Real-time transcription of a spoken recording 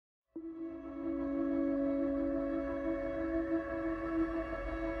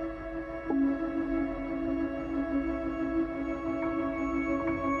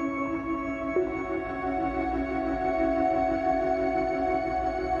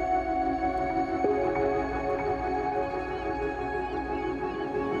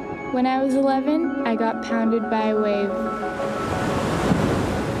When I was 11, I got pounded by a wave.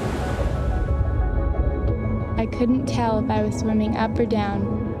 I couldn't tell if I was swimming up or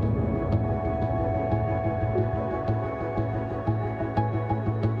down.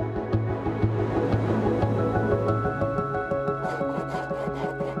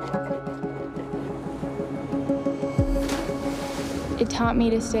 It taught me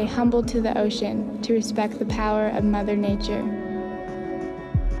to stay humble to the ocean, to respect the power of Mother Nature.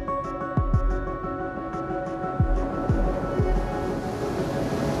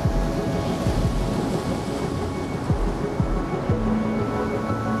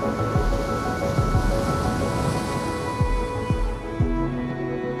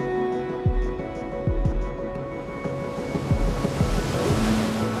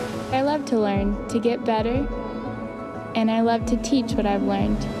 I love to learn, to get better, and I love to teach what I've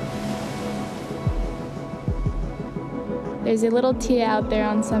learned. There's a little Tia out there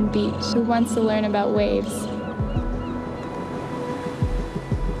on some beach who wants to learn about waves.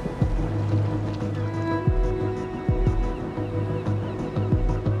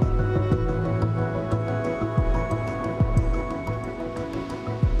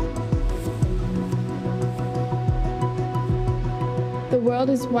 The world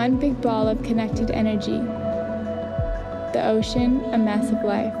is one big ball of connected energy. The ocean, a massive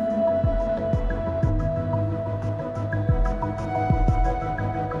life.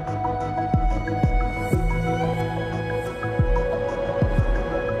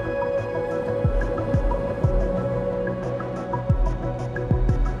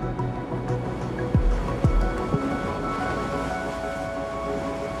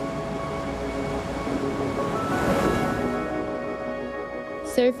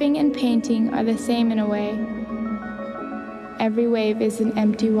 Surfing and painting are the same in a way. Every wave is an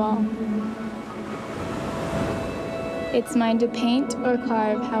empty wall. It's mine to paint or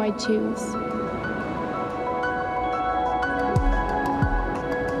carve how I choose.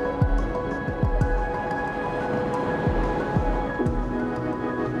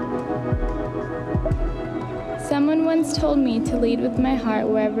 Someone once told me to lead with my heart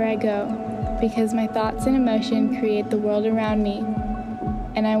wherever I go, because my thoughts and emotion create the world around me,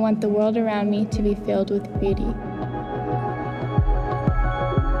 and I want the world around me to be filled with beauty.